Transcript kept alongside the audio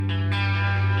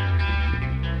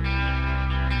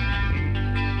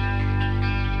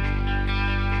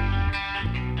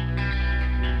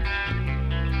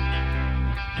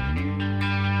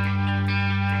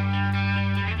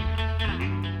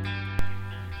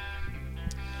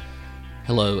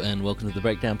Hello and welcome to the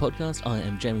Breakdown Podcast. I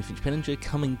am Jamie Finch-Penninger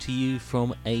coming to you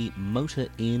from a motor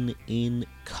inn in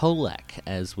Colac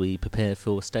as we prepare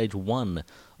for stage 1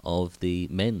 of the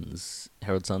men's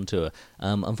Herald Sun Tour.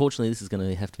 Unfortunately, this is going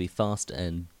to have to be fast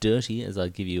and dirty as I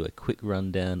give you a quick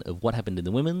rundown of what happened in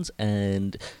the women's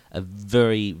and a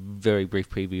very, very brief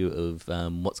preview of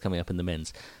what's coming up in the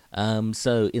men's.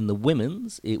 So in the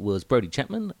women's, it was Brodie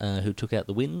Chapman who took out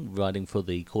the win, riding for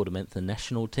the Quartermethod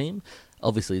national team.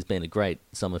 Obviously, it's been a great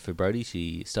summer for Brodie.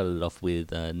 She started it off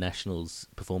with Nationals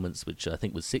performance, which I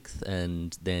think was 6th,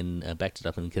 and then backed it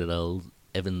up in Cadel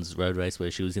Evans road race,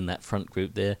 where she was in that front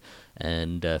group there,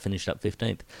 and finished up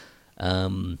 15th.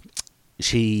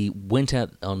 She went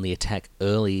out on the attack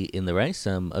early in the race,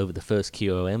 over the first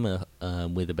QOM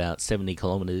with about 70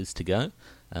 kilometres to go.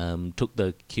 Took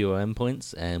the QOM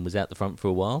points and was out the front for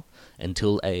a while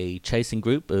until a chasing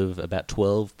group of about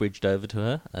 12 bridged over to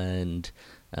her, and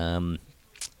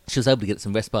she was able to get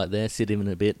some respite there, sit in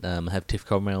a bit, have Tiff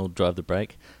Cromwell drive the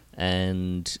brake,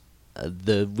 and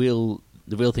the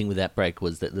real thing with that break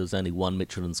was that there was only one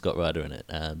Mitchelton Scott rider in it,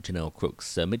 Janelle Crooks.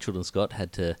 So Mitchelton Scott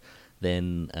had to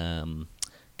then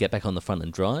get back on the front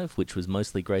and drive, which was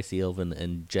mostly Gracie Elvin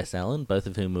and Jess Allen, both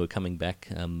of whom were coming back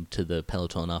to the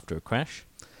peloton after a crash.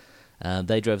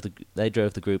 They drove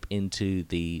the group into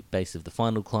the base of the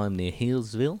final climb near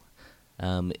Healesville.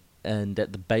 And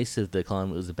at the base of the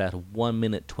climb, it was about a 1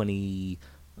 minute 20,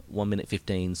 1 minute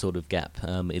 15 sort of gap.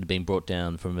 It had been brought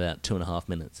down from about 2.5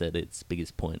 minutes at its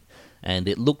biggest point. And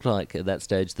it looked like at that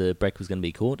stage the break was going to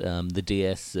be caught. The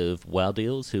DS of Wow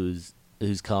Deals, whose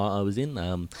car I was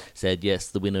in, said, yes,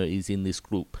 the winner is in this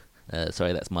group.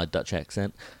 Sorry, that's my Dutch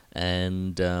accent.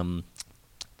 And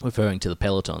referring to the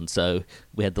peloton. So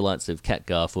we had the likes of Kat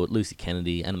Garfoot, Lucy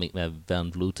Kennedy, Annemiek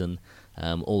van Vleuten,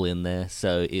 all in there.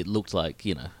 So it looked like,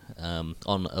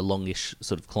 on a longish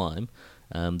sort of climb,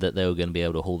 that they were going to be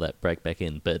able to haul that break back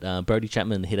in. But Brodie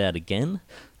Chapman hit out again,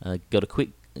 got a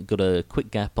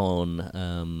quick gap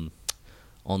on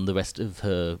the rest of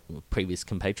her previous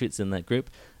compatriots in that group,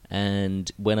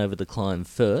 and went over the climb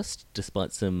first,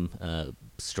 despite some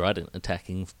strident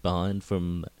attacking behind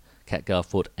from Kat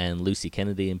Garfoot and Lucy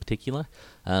Kennedy in particular,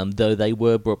 though they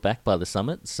were brought back by the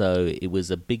summit. So it was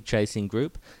a big chasing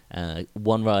group.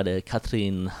 One rider,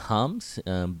 Katrien Harms,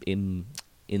 in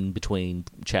between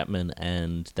Chapman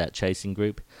and that chasing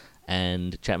group,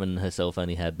 and Chapman herself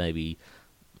only had maybe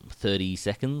 30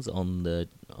 seconds on the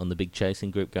big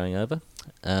chasing group going over.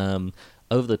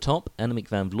 Over the top, Annemiek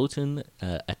van Vleuten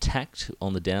attacked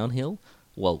on the downhill,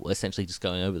 well, essentially just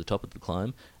going over the top of the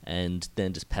climb, and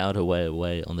then just powered her way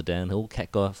away on the downhill.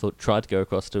 Kat Garfoot tried to go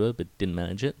across to her, but didn't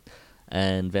manage it.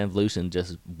 And Van Vleuten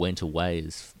just went away,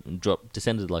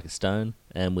 descended like a stone,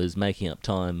 and was making up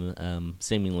time,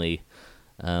 seemingly.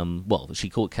 She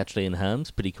caught Katrien Harms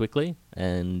pretty quickly,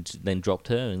 and then dropped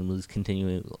her, and was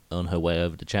continuing on her way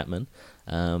over to Chapman.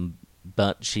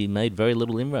 But she made very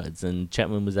little inroads, and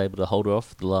Chapman was able to hold her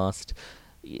off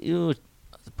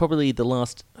probably the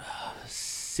last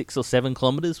 6 or 7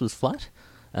 kilometres was flat,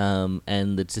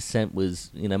 and the descent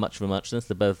was, much of a muchness.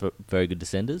 They're both very good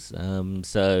descenders.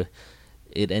 So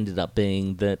it ended up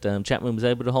being that Chapman was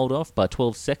able to hold off by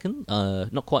 12 seconds,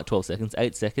 not quite 12 seconds,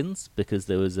 8 seconds, because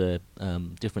there was a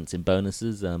difference in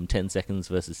bonuses, 10 seconds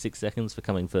versus 6 seconds for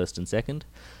coming first and second.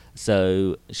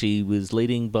 So she was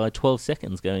leading by 12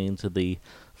 seconds going into the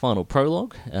final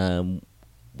prologue.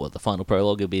 The final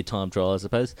prologue would be a time trial, I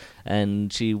suppose,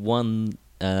 and she won.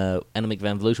 Annemiek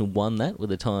van Vleuten won that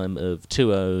with a time of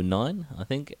 2:09, I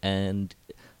think, and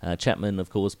Chapman,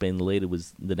 of course, being the leader,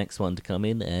 was the next one to come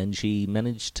in, and she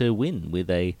managed to win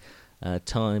with a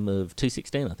time of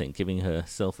 2:16, I think, giving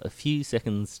herself a few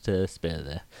seconds to spare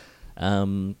there.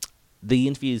 The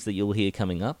interviews that you'll hear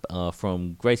coming up are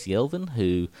from Gracie Elvin,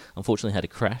 who unfortunately had a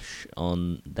crash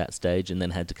on that stage and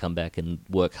then had to come back and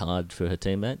work hard for her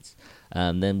teammates.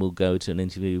 Then we'll go to an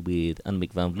interview with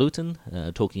Annemiek van Vleuten,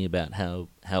 talking about how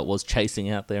it was chasing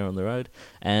out there on the road,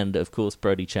 and of course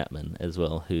Brodie Chapman as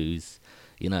well, who's,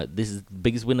 this is the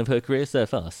biggest win of her career so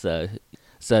far.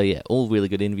 So yeah, all really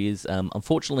good interviews.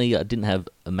 Unfortunately, I didn't have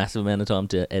a massive amount of time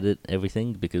to edit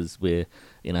everything because we're,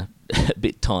 a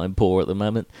bit time poor at the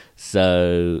moment.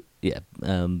 So yeah,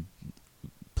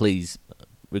 please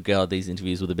regard these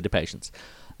interviews with a bit of patience.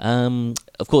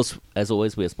 Of course, as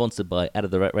always, we are sponsored by Out of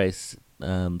the Rat Race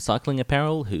cycling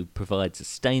apparel, who provide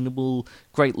sustainable,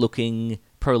 great-looking,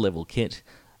 pro-level kit.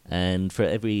 And for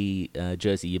every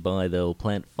jersey you buy, they'll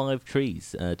plant 5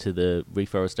 trees to the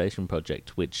reforestation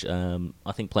project, which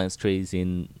I think plants trees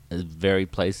in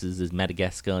varied places as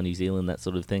Madagascar, New Zealand, that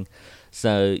sort of thing.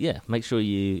 So yeah, make sure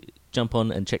you jump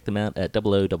on and check them out at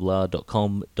www.com.au.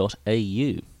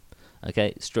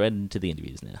 Okay, straight into the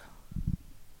interviews now.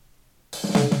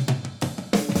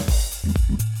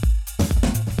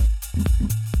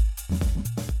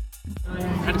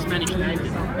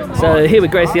 So here with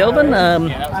Gracie Elvin.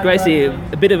 Gracie,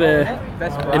 a bit of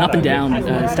an up and down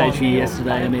stage for you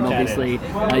yesterday. I mean, obviously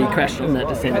you crashed on that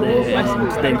descent there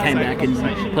and then came back and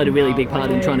played a really big part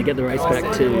in trying to get the race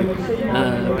back to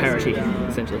parity,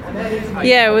 essentially.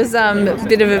 Yeah, it was a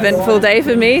bit of an eventful day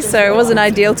for me, so it wasn't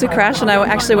ideal to crash, and I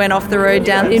actually went off the road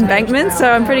down the embankment, so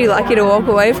I'm pretty lucky to walk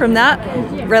away from that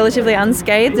relatively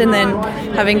unscathed, and then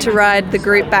having to ride the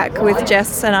group back with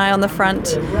Jess and I on the front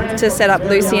to set up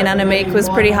Lucy and Annemiek was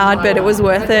pretty hard, but it was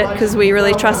worth it because we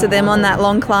really trusted them on that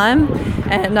long climb,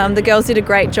 and the girls did a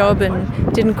great job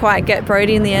and didn't quite get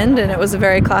Brodie in the end, and it was a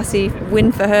very classy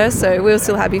win for her, so we were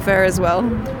still happy for her as well.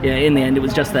 Yeah, in the end it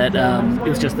was just that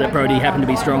Brodie happened to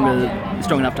be strong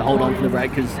enough to hold on for the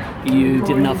break because you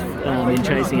did enough in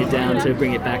chasing it down to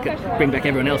bring back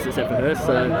everyone else except for her.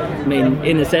 So I mean,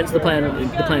 in a sense, the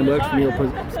plan worked from your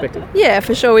perspective. Yeah,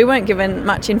 for sure. We weren't given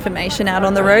much information out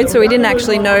on the road, so we didn't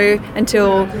actually know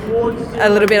until a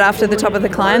little bit after the top of the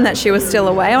climb that she was still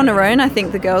away on her own. I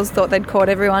think the girls thought they'd caught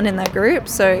everyone in that group,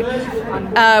 so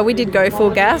we did go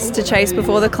full gas to chase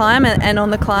before the climb and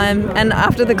on the climb and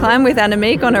after the climb with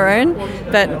Annemiek on her own.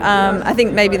 But I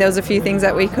think maybe there was a few things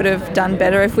that we could have done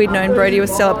better if we'd known Brodie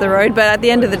was still up the road. But at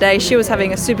the end of the day, she was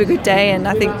having a super good day, and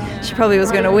I think she probably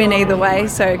was going to win either way.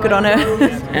 So good on her.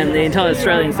 And the entire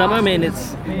Australian summer, I mean,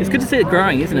 it's good to see it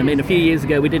growing, isn't it? I mean, a few years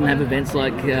ago we didn't have events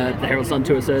like the Herald Sun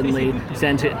Tour, certainly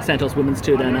Santos Women's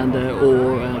Tour down under,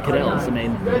 or Cadell's. I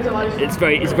mean, it's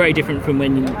very different from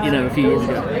when a few years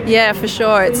ago. Yeah, for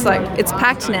sure. It's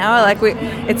packed now.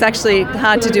 It's actually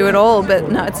hard to do it all,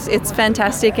 but no, it's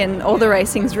fantastic, and all the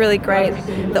racing's really great.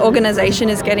 The organisation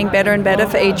is getting better and better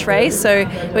for each race, so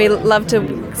we love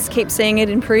to keep seeing it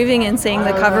improving and seeing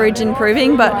the coverage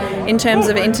improving. But in terms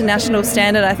of international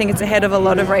standard, I think it's ahead of a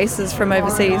lot of races from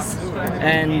overseas.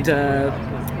 And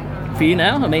for you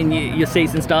now, I mean, your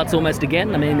season starts almost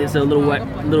again. I mean, there's a little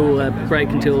break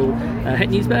until Het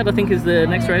Nieuwsblad, I think, is the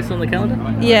next race on the calendar.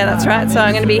 Yeah, that's right. So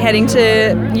I'm going to be heading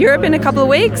to Europe in a couple of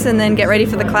weeks and then get ready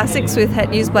for the classics with Het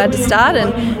Nieuwsblad to start,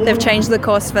 and they've changed the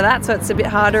course for that, so it's a bit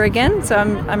harder again. So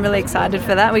I'm really excited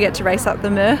for that. We get to race up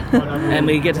the Mur. And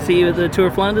we get to see you at the Tour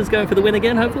of Flanders going for the win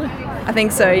again, hopefully? I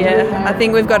think so, yeah. I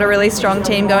think we've got a really strong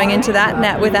team going into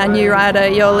that with our new rider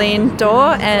Jolien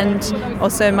Door, and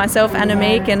also myself,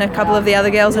 Annemiek, and a couple of the other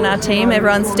girls in our team.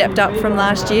 Everyone stepped up from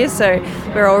last year, so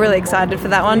we're all really excited for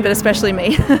that one, but especially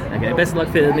me. Okay, best of luck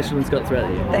for Michelin Scott throughout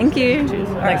the year. Thank you. Cheers.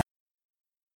 Thanks.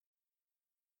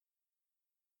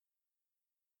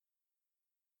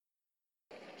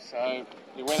 So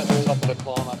you went at the top of the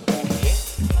climb up about here,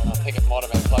 and I think it might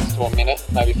have been close to a minute,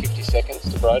 maybe 50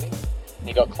 seconds to Brodie.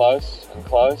 You got close and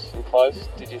close and close.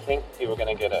 Did you think you were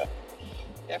going to get her?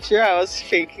 Yeah, sure. I was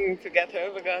thinking to get her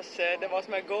because that was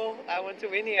my goal. I want to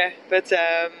win here. But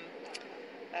I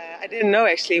didn't know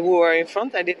actually who were in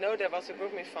front. I didn't know there was a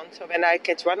group in front. So when I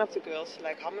catch one of the girls,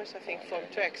 like Hammers, I think, from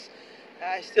tracks,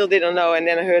 I still didn't know. And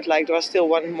then I heard like there was still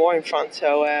one more in front.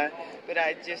 So, but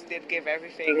I just did give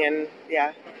everything. And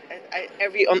yeah,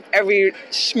 on every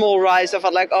small rise, I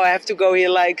felt like, I have to go here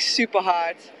like super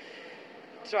hard.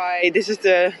 This is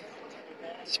the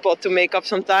spot to make up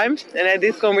some time, and I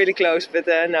did come really close, but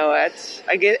no,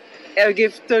 I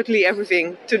give totally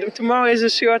everything. Tomorrow is a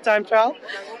short time trial,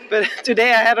 but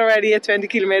today I had already a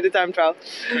 20-kilometer time trial.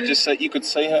 You could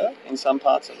see her in some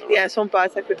parts of the road? Yeah, some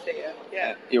parts I could see her.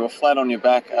 Yeah. You were flat on your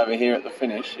back over here at the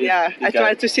finish. I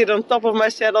tried to sit on top of my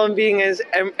saddle and being as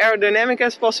aerodynamic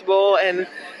as possible, and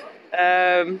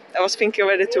I was thinking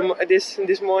already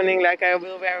this morning, like I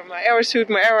will wear my aero suit,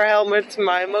 my aero helmet,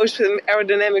 my most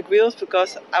aerodynamic wheels,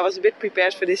 because I was a bit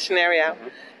prepared for this scenario.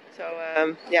 So,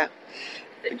 yeah.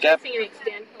 But chasing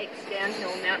an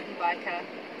ex-downhill mountain biker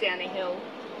down a hill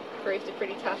proved a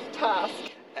pretty tough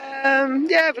task.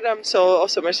 Yeah, but I'm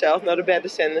also myself not a bad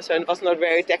descender, so it was not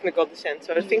very technical descent.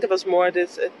 So I think it was more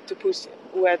this to push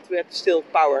who had still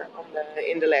power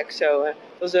in the leg. So it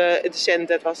was a descent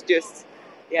that was just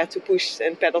to push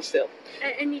and pedal still.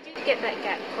 And you did get that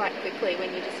gap quite quickly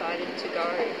when you decided to go.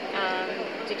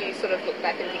 Did you sort of look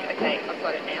back and think, okay, I've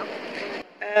got it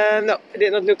now? No, I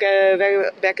did not look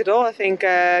very back at all. I think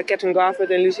Catherine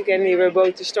Garford and Lucy Kennedy were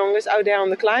both the strongest out there on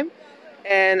the climb.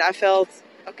 And I felt,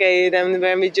 okay, then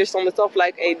when we're just on the top,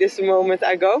 like, hey, this is the moment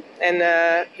I go. And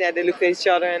they looked at each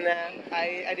other, and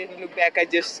I didn't look back. I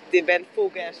just went full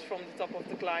gas from the top of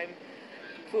the climb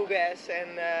full gas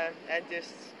and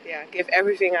just give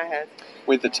everything I had.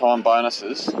 With the time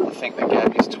bonuses, I think the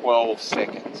gap is 12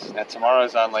 seconds. Now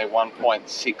tomorrow's only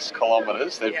 1.6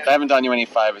 kilometres. They haven't done you any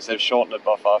favours. They've shortened it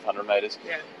by 500 metres.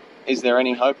 Yeah. Is there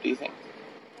any hope, do you think?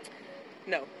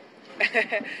 No.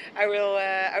 I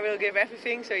will give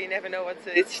everything. So you never know what.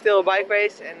 It's still a bike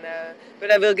race, but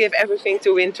I will give everything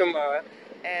to win tomorrow.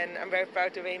 And I'm very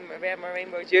proud to wear my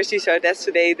rainbow jersey. So that's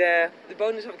today the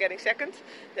bonus of getting second,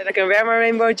 that I can wear my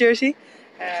rainbow jersey.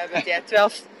 But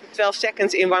 12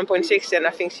 seconds in 1.6, and I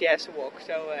think she has to walk.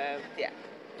 So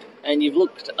And you've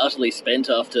looked utterly spent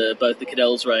after both the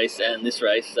Cadell's race and this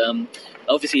race.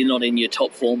 Obviously, you're not in your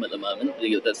top form at the moment.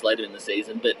 That's later in the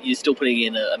season, but you're still putting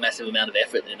in a massive amount of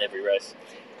effort in every race.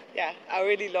 Yeah, I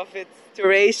really love it to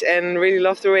race and really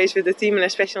love to race with the team, and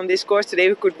especially on this course today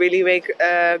we could really make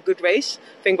a good race.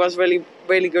 I think it was really,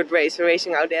 really good race.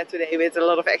 Racing out there today with a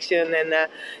lot of action and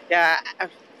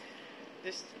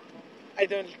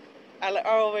I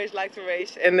always like to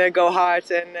race and go hard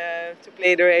and to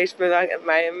play the race, but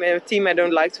my team I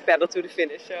don't like to pedal to the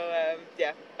finish. So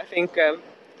I think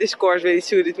this course really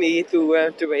suited me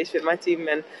to race with my team,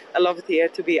 and I love it here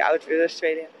to be out with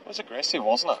Australia. It was aggressive,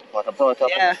 wasn't it? Like I broke up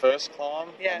in the first climb,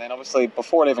 Yeah. and then obviously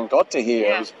before it even got to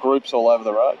here, it was groups all over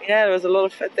the road. Yeah, there was a lot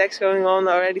of attacks going on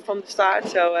already from the start.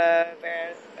 So I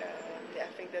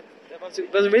think that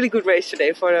was a really good race today.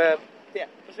 It was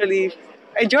really.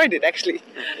 I enjoyed it actually.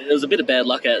 There was a bit of bad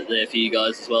luck out there for you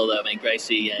guys as well, though. I mean,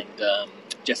 Gracie and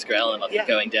Jessica Allen, I think,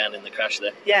 going down in the crash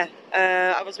there. Yeah,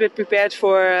 I was a bit prepared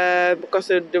for because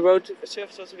the road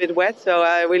surface was a bit wet, so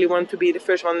I really wanted to be the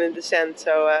first one in the descent.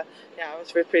 So I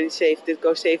was pretty safe. Did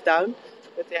go safe down,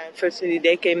 but unfortunately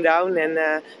they came down, and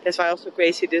that's why also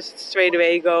Gracie just straight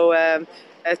away go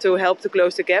to help to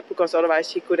close the gap, because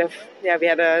otherwise she could have. Yeah, we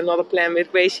had another plan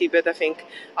with Gracie, but I think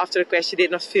after the crash she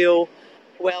did not feel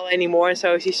well anymore,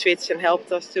 so she switched and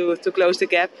helped us to close the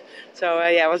gap. So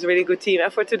it was a really good team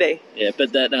effort today. Yeah,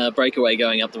 but that breakaway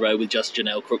going up the road with just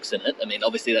Janelle Crooks in it, I mean,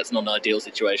 obviously that's not an ideal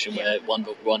situation where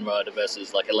one rider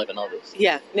versus like 11 others.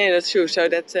 Yeah, no, that's true. So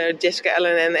that Jessica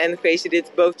Allen and Gracie did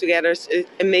both together an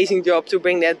amazing job to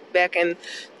bring that back, and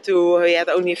we had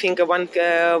only, I think,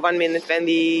 1 minute when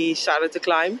we started to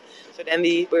climb. So then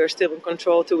we were still in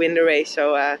control to win the race.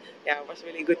 So it was a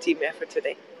really good team effort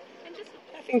today.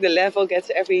 I think the level gets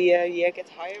every year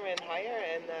gets higher and higher,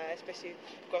 and especially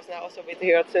because now also with the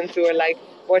Heraldson Tour, like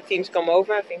more teams come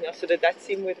over. I think also the Dutch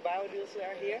team with Baudeels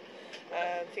are here.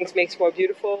 Things makes more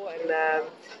beautiful, and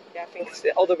I think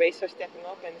all the races are stepping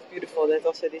up, and it's beautiful that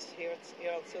also this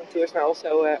Heraldson Tour is now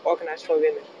also organized for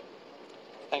women.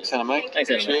 Thanks, Annemiek. Thanks,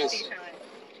 Annemiek. Cheers.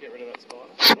 Get rid of that spot.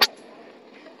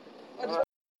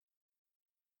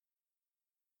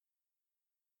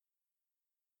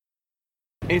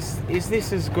 Is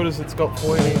this as good as it's got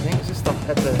for you, do you think? Is this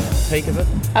at the peak of it?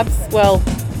 Well,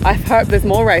 I hope there's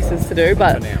more races to do,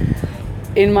 but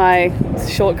in my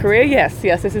short career, yes,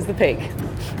 this is the peak.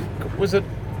 Was it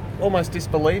almost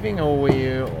disbelieving, or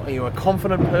are you a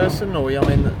confident person, or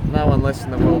no one less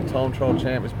than the world time trial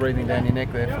champ was breathing down your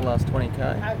neck there for the last 20k?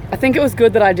 I think it was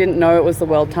good that I didn't know it was the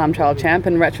world time trial champ,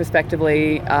 and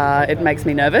retrospectively, it makes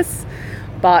me nervous.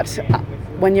 But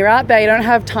when you're out there, you don't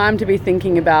have time to be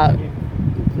thinking about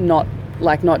not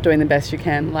doing the best you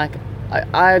can. Like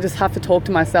I just have to talk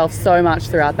to myself so much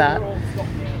throughout that,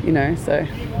 so.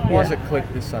 Why has it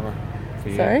clicked this summer for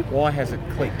you? Sorry? Why has it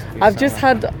clicked this I've summer? just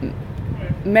had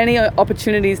many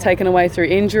opportunities taken away through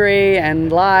injury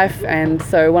and life, and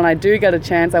so when I do get a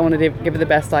chance, I want to give it the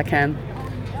best I can.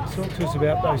 Talk to us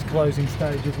about those closing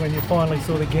stages when you finally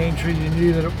saw the gantry. You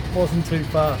knew that it wasn't too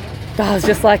far. I was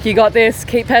just like, you got this,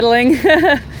 keep pedaling.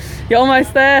 You're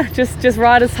almost there, just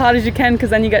ride as hard as you can, because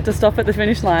then you get to stop at the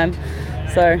finish line.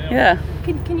 So yeah.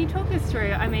 Can you talk us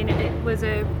through, I mean, it was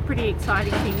a pretty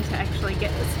exciting thing to actually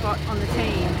get the spot on the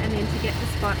team, and then to get the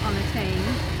spot on the team,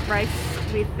 race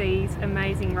with these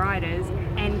amazing riders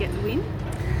and get the win?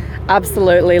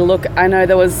 Absolutely. Look, I know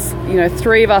there was,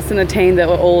 3 of us in the team that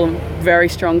were all very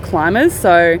strong climbers.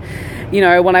 So,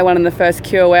 when I went in the first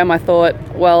QOM, I thought,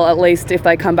 well, at least if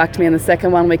they come back to me in the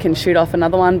second one, we can shoot off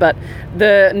another one. But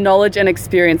the knowledge and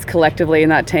experience collectively in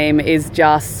that team is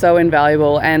just so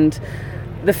invaluable. And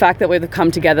the fact that we've come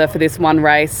together for this one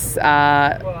race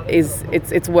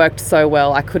it's worked so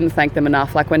well. I couldn't thank them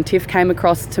enough. Like when Tiff came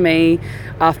across to me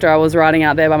after I was riding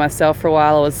out there by myself for a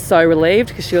while, I was so relieved,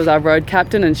 because she was our road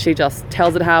captain and she just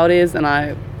tells it how it is, and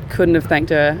I couldn't have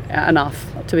thanked her enough,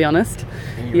 to be honest.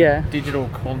 Digital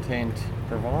content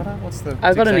provider?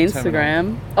 I've got an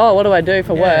Instagram. Oh, what do I do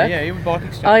for work? Yeah, you're with Bike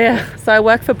Exchange. Oh, yeah. So I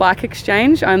work for Bike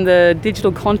Exchange. I'm the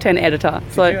digital content editor.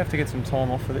 Did you have to get some time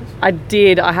off for this? I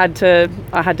did. I had to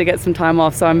get some time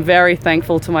off. So I'm very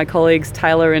thankful to my colleagues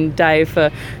Taylor and Dave for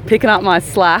picking up my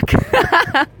slack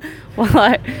while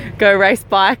I go race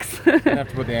bikes. You have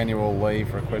to put the annual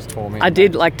leave request form in. I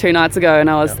did like 2 nights ago, and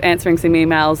I was answering some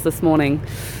emails this morning.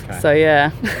 Okay. So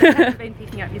yeah. I've been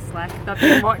picking up your slack. I've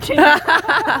been watching.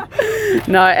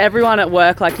 No, everyone at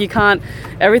work, like you can't,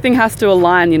 everything has to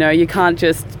align, you know, you can't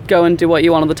just go and do what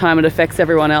you want all the time. It affects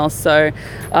everyone else. So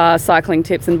Cycling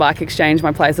Tips and Bike Exchange,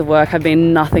 my place of work, have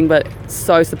been nothing but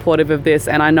so supportive of this,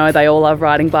 and I know they all love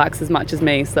riding bikes as much as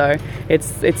me, so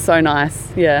it's so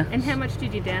nice, yeah. And how much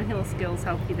did your downhill skills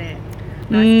help you there?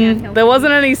 Nice downhill there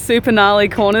wasn't any super gnarly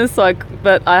corners,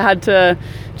 but I had to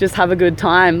just have a good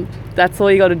time. That's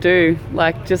all you got to do,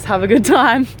 like just have a good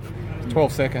time.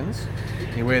 12 seconds.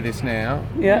 You wear this now.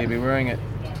 Yeah. You'll be wearing it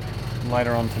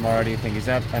later on tomorrow. Do you think is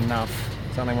that enough?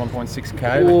 It's only 1.6k.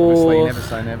 But obviously, you never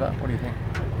say never. What do you think?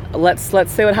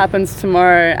 Let's see what happens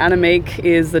tomorrow. Annemiek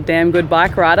is a damn good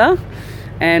bike rider,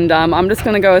 and I'm just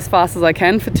going to go as fast as I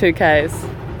can for 2Ks.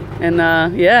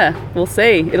 And yeah, we'll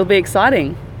see. It'll be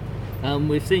exciting.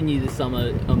 We've seen you this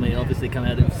summer, I mean, obviously come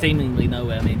out of seemingly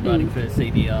nowhere, I mean, riding for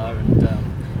CBR and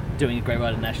doing a great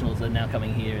ride at Nationals, and now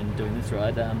coming here and doing this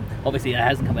ride. Obviously, it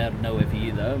hasn't come out of nowhere for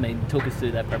you, though. I mean, talk us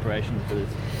through that preparation for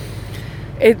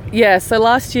this. So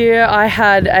last year I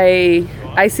had a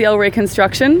ACL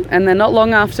reconstruction, and then not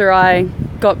long after I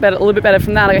got better, a little bit better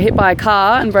from that, I got hit by a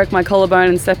car and broke my collarbone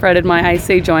and separated my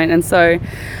AC joint, and so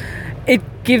it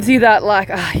gives you that, like,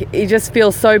 you just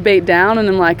feel so beat down, and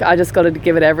I'm like, I just got to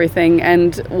give it everything.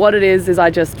 And what it is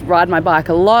I just ride my bike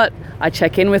a lot. I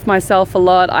check in with myself a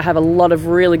lot. I have a lot of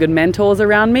really good mentors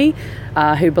around me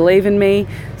who believe in me.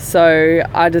 So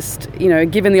I just,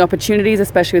 given the opportunities,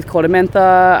 especially with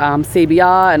Cordamentha,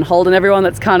 CBR and Holden, everyone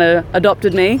that's kind of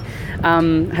adopted me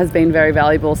has been very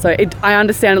valuable. So I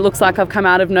understand it looks like I've come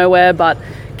out of nowhere, but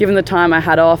given the time I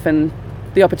had off and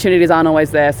the opportunities aren't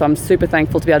always there, so I'm super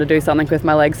thankful to be able to do something with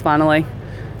my legs finally.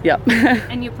 Yep.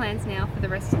 And your plans now for the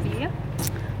rest of the year?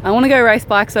 I want to go race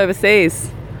bikes overseas.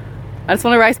 I just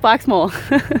want to race bikes more.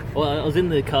 Well, I was in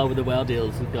the car with the Wow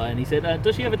Deals guy, and he said,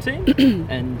 does she have a team?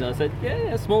 And I said, yeah,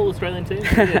 a small Australian team.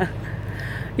 Yeah.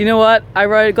 You know what?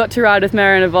 I got to ride with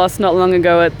Marianne Vos not long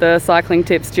ago at the Cycling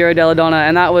Tips Giro della Donna,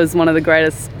 and that was one of the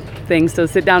greatest things, to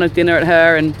sit down with dinner at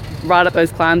her and ride up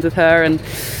those climbs with her, and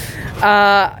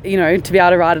to be able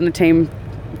to ride in a team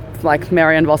like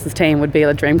Marianne Vos's team would be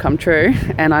a dream come true.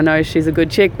 And I know she's a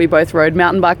good chick. We both rode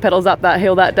mountain bike pedals up that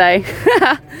hill that day.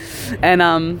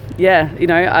 And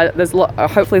there's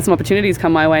hopefully some opportunities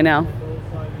come my way now.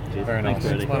 Very nice.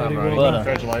 Thanks, Well done, Brody. Well done.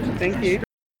 Congratulations. Thank you.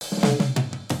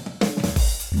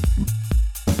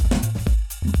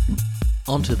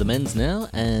 On to the men's now,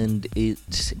 and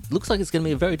it looks like it's going to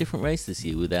be a very different race this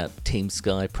year without Team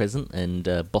Sky present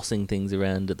and bossing things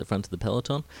around at the front of the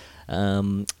peloton.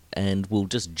 And we'll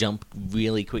just jump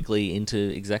really quickly into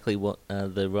exactly what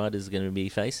the riders are going to be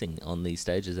facing on these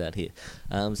stages out here.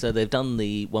 So they've done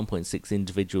the 1.6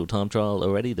 individual time trial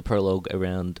already, the prologue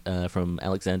around from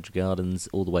Alexandra Gardens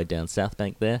all the way down South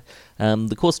Bank there.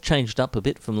 The course changed up a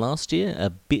bit from last year, a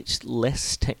bit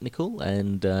less technical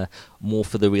and more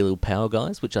for the real power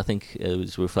guys, which I think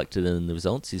was reflected in the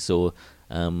results. You saw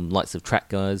likes of track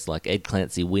guys like Ed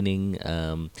Clancy winning,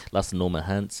 Lasse Norma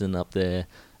Hansen up there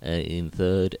in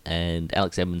third, and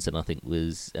Alex Edmondson I think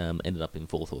was ended up in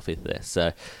fourth or fifth there.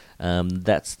 So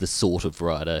that's the sort of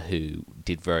rider who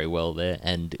did very well there,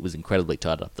 and it was incredibly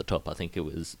tight up the top. I think it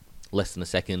was less than a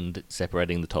second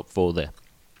separating the top four there.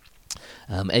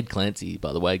 Ed Clancy,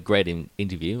 by the way, great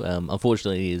interview.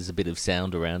 Unfortunately, there's a bit of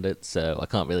sound around it, so I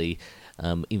can't really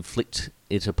inflict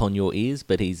it upon your ears,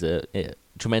 but he's a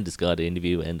tremendous guy to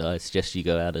interview, and I suggest you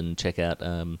go out and check out.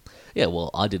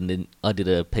 I did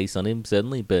a piece on him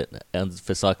certainly, but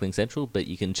for Cycling Central. But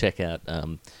you can check out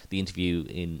the interview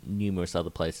in numerous other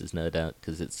places, no doubt,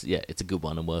 because it's a good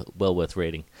one and well worth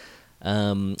reading.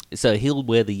 So he'll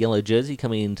wear the yellow jersey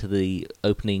coming into the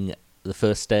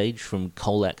first stage from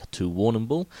Colac to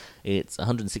Warrnambool. It's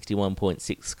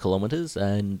 161.6 kilometres,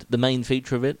 and the main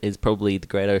feature of it is probably the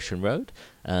Great Ocean Road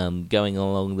going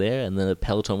along there, and the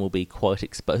peloton will be quite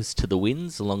exposed to the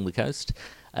winds along the coast,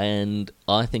 and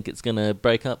I think it's going to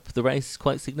break up the race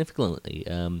quite significantly.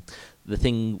 The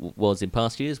thing was, in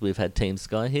past years, we've had Team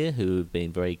Sky here who have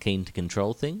been very keen to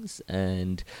control things,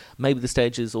 and maybe the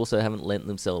stages also haven't lent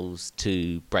themselves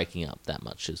to breaking up that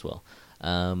much as well.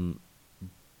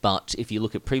 But if you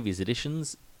look at previous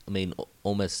editions,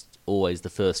 almost always the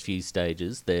first few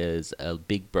stages, there's a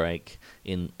big break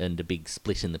and a big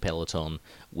split in the peloton,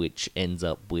 which ends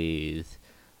up with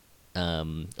a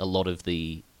lot of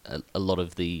the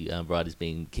riders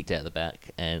being kicked out of the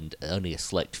back, and only a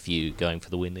select few going for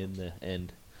the win in the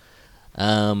end.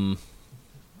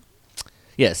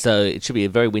 So it should be a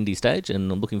very windy stage,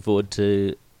 and I'm looking forward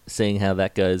to seeing how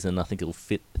that goes, and I think it'll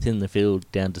thin the field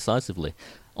down decisively.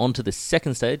 On to the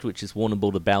second stage, which is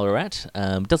Warrnambool to Ballarat.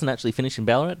 Doesn't actually finish in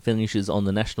Ballarat, finishes on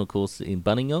the national course in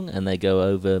Buninyong, and they go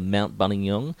over Mount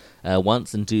Buninyong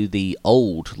once and do the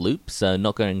old loop, so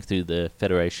not going through the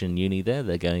Federation Uni there,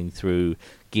 they're going through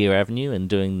Gear Avenue and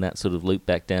doing that sort of loop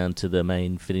back down to the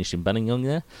main finish in Buninyong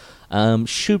there.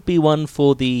 Should be one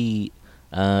for the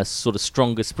sort of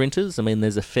stronger sprinters.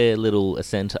 There's a fair little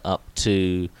ascent up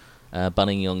to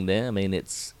Buninyong there.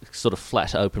 it's sort of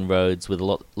flat open roads with a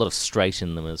lot of straight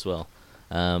in them as well.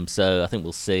 So I think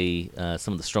we'll see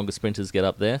some of the stronger sprinters get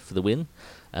up there for the win.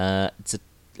 It's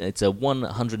a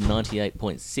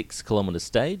 198.6 kilometre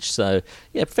stage, so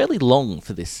fairly long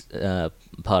for this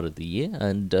part of the year,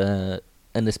 and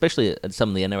especially some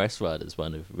of the NRS riders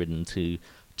won't have ridden too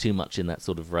much in that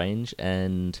sort of range,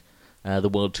 and the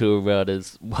World Tour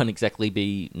riders won't exactly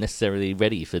be necessarily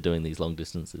ready for doing these long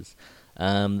distances.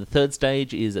 The third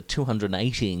stage is a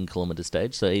 218 kilometre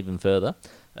stage, so even further,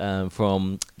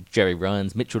 from Jerry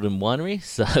Ryan's Mitchelton Winery.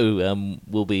 So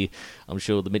I'm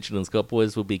sure the Mitchelton Scott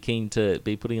boys will be keen to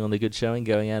be putting on a good showing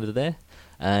going out of there.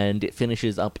 And it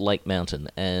finishes up Lake Mountain,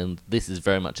 and this is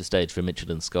very much a stage for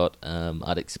Mitchelton Scott.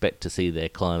 I'd expect to see their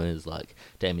climbers like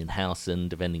Damien Howson,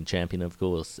 defending champion of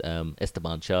course,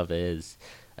 Esteban Chavez,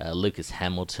 Lucas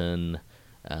Hamilton,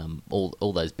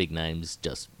 all those big names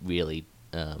just really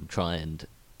try and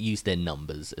use their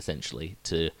numbers essentially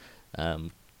to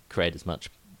create as much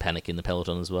panic in the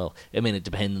peloton as well. It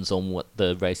depends on what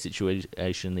the race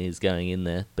situation is going in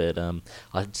there, but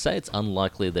I'd say it's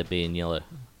unlikely they'd be in yellow.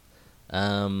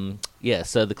 So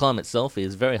the climb itself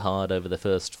is very hard over the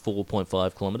first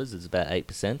 4.5 kilometres. It's about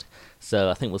 8%. So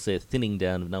I think we'll see a thinning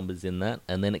down of numbers in that,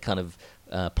 and then it kind of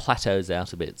plateaus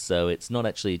out a bit. So it's not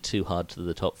actually too hard to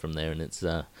the top from there, and it's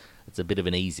a bit of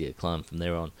an easier climb from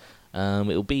there on.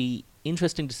 It'll be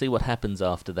interesting to see what happens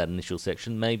after that initial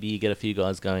section. Maybe you get a few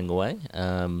guys going away,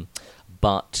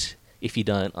 but if you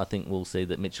don't, I think we'll see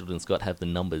that Mitchelton Scott have the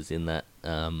numbers in that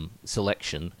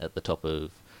selection at the top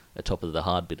of the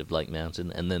hard bit of Lake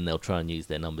Mountain, and then they'll try and use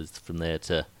their numbers from there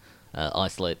to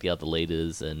isolate the other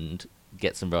leaders and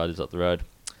get some riders up the road.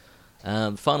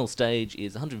 The final stage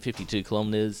is 152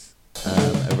 kilometres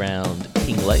around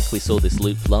King Lake. We saw this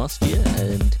loop last year,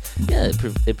 and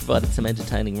it provided some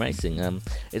entertaining racing.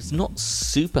 It's not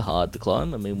super hard to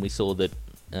climb. We saw that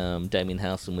Damien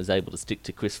Howson was able to stick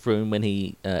to Chris Froome when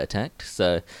he attacked,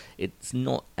 so it's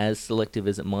not as selective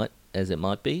as it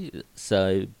might be,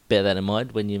 so bear that in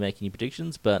mind when you're making your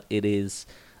predictions, but it is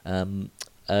an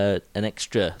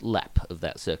extra lap of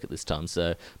that circuit this time,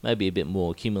 so maybe a bit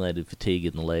more accumulated fatigue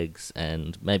in the legs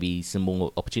and maybe some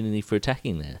more opportunity for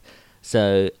attacking there.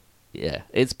 So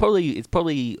it's probably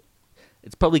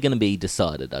going to be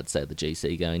decided, I'd say, the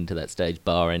GC going to that stage,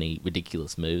 bar any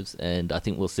ridiculous moves, and I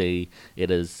think we'll see it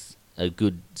as a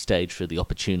good stage for the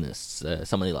opportunists,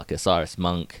 somebody like Osiris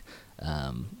Monk,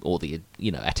 or the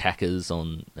attackers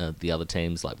on the other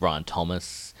teams like Ryan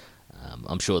Thomas.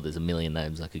 I'm sure there's a million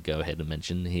names I could go ahead and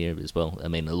mention here as well. A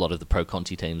lot of the Pro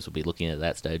Conti teams will be looking at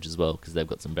that stage as well, because they've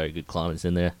got some very good climbers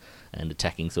in there and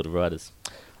attacking sort of riders.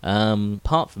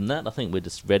 Apart from that, I think we're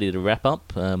just ready to wrap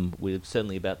up. We're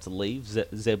certainly about to leave.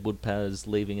 Zeb Woodpower's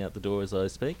leaving out the door as I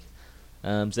speak.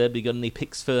 Zeb, you got any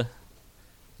picks for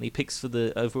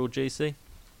the overall GC?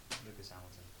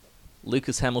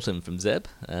 Lucas Hamilton from Zeb.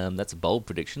 That's a bold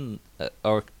prediction.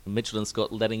 Mitchelton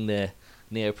Scott letting their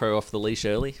Neo Pro off the leash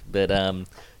early, but I've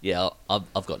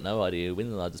got no idea who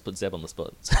wins. I just put Zeb on the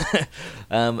spot.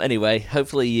 Anyway,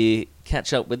 hopefully you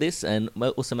catch up with this, and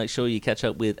also make sure you catch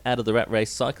up with Out of the Rat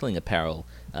Race Cycling Apparel,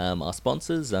 our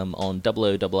sponsors, on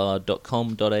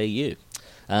www.com.au.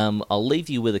 I'll leave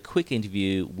you with a quick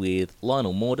interview with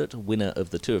Lionel Mordaunt, winner of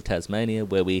the Tour of Tasmania,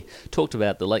 where we talked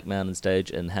about the Lake Mountain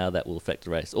stage and how that will affect the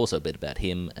race. Also a bit about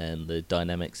him and the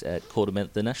dynamics at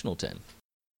Cordament, the national team.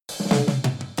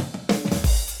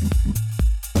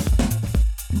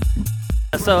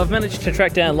 So I've managed to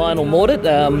track down Lionel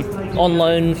Mordaunt, on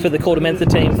loan for the Cordamenta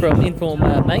team from Inform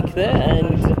Make there,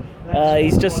 and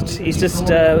he's just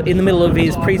in the middle of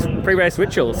his pre-race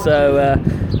ritual. So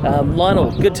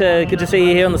Lionel, good to see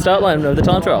you here on the start line of the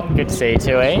time trial. Good to see you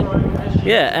too, Ian.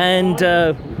 Yeah, and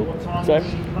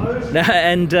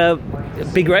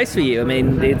big race for you. I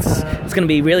mean, it's going to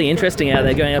be really interesting out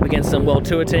there, going up against some World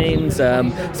Tour teams,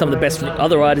 some of the best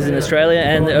other riders in Australia,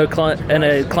 and a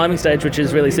climbing stage which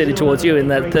is really suited towards you in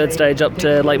that third stage up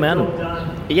to Lake Mountain.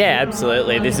 Yeah,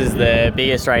 absolutely. This is the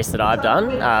biggest race that I've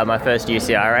done, my first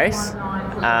UCI race.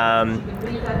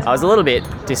 I was a little bit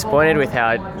disappointed with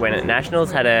how it went at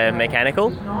Nationals, had a mechanical,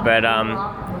 but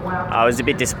I was a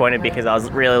bit disappointed because I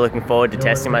was really looking forward to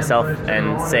testing myself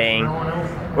and seeing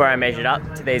where I measured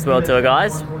up to these World Tour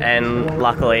guys, and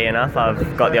luckily enough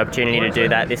I've got the opportunity to do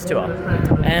that this tour.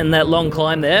 And that long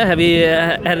climb there, have you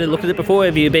had a look at it before?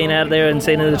 Have you been out there and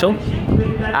seen it at all?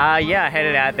 Yeah, I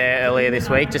headed out there earlier this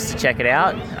week just to check it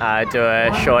out, do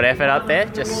a short effort up there,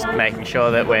 just making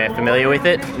sure that we're familiar with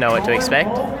it, know what to expect.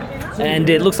 And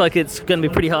it looks like it's going to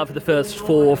be pretty hard for the first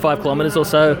 4 or 5 kilometres or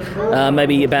so,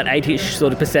 maybe about 8-ish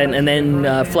sort of percent, and then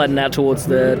flatten out towards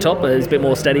the top. It's a bit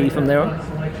more steady from there on.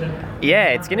 Yeah,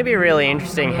 it's going to be really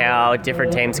interesting how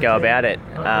different teams go about it,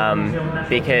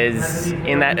 because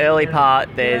in that early part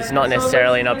there's not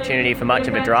necessarily an opportunity for much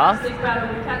of a draft,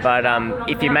 but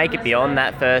if you make it beyond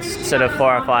that first sort of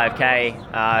 4 or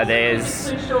 5k,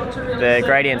 there's the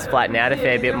gradients flatten out a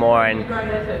fair bit more, and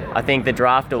I think the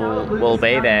draft will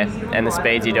be there, and the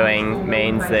speeds you're doing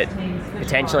means that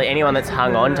potentially anyone that's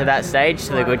hung on to that stage,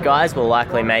 to the good guys, will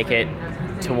likely make it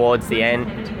towards the end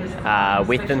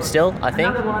with them still, I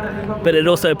think. But it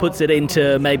also puts it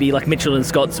into maybe like Mitchell and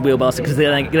Scott's wheelbase, because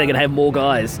they're going to have more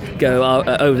guys go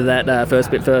over that first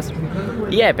bit first.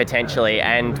 Yeah, potentially,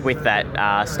 and with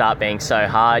that start being so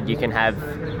hard, you can have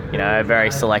a very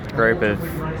select group of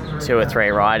 2 or 3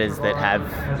 riders that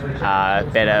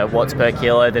have better watts per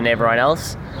kilo than everyone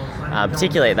else,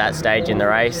 particularly at that stage in the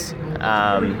race.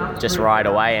 Just ride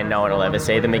away and no one will ever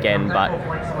see them again. But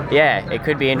yeah, it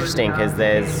could be interesting because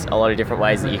there's a lot of different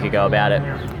ways that you could go about it.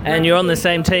 And you're on the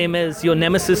same team as your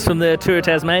nemesis from the Tour of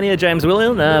Tasmania, James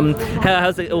William.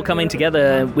 How's it all coming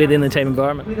together within the team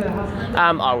environment?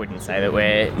 I wouldn't say that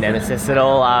we're nemesis at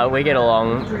all. We get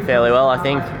along fairly well, I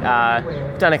think.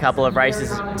 Done a couple of races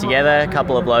together, a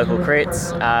couple of local crits.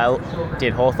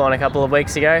 Did Hawthorn a couple of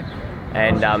weeks ago.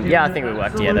 And I think we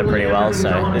work together pretty well, so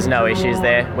there's no issues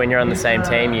there. When you're on the same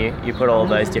team, you put all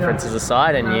those differences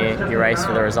aside and you race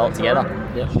for the result together.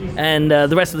 Yep. And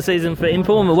the rest of the season for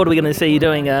Inform, what are we going to see you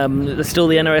doing? Still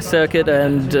the NRS circuit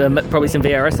and probably some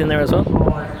VRS in there as well?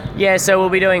 Yeah, so we'll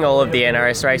be doing all of the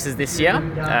NRS races this year,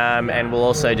 and we'll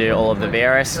also do all of the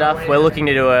VRS stuff. We're looking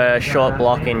to do a short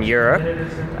block in Europe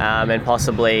and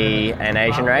possibly an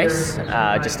Asian race,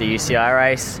 just a UCI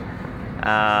race.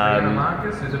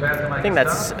 I think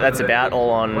that's about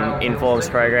all on Inform's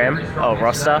program or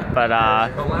roster, but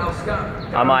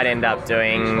I might end up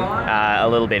doing a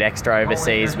little bit extra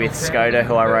overseas with Skoda,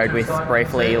 who I rode with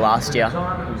briefly last year.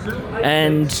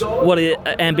 And what are your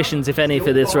ambitions, if any,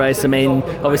 for this race? I mean,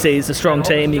 obviously it's a strong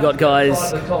team. You've got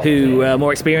guys who are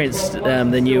more experienced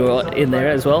than you are in there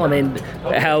as well. I mean,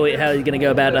 how are you going to go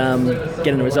about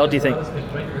getting the result, do you think?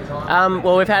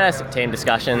 Well, we've had our team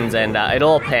discussions and it'll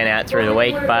all pan out through the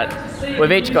week, but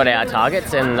we've each got our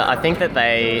targets, and I think that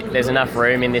there's enough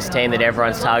room in this team that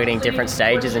everyone's targeting different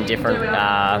stages and different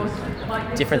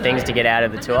things to get out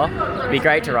of the tour. It'd be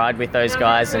great to ride with those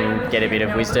guys and get a bit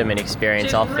of wisdom and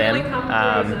experience off them.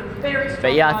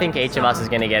 But yeah, I think each of us is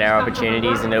going to get our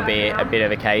opportunities, and it'll be a bit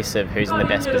of a case of who's in the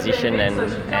best position and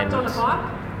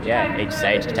each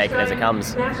stage to take it as it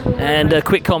comes. And a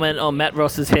quick comment on Matt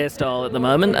Ross's hairstyle at the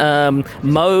moment.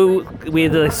 Mo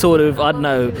with a sort of, I don't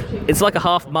know, it's like a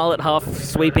half mullet, half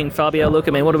sweeping Fabio look.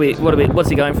 I mean, what's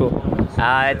he going for?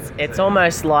 It's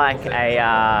almost like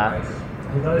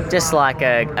just like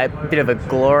a bit of a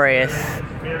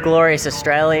glorious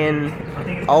Australian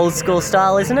old school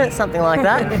style, isn't it? Something like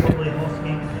that.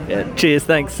 Yeah, cheers,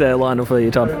 thanks Lionel for your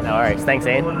time. No worries, thanks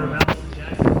Ian.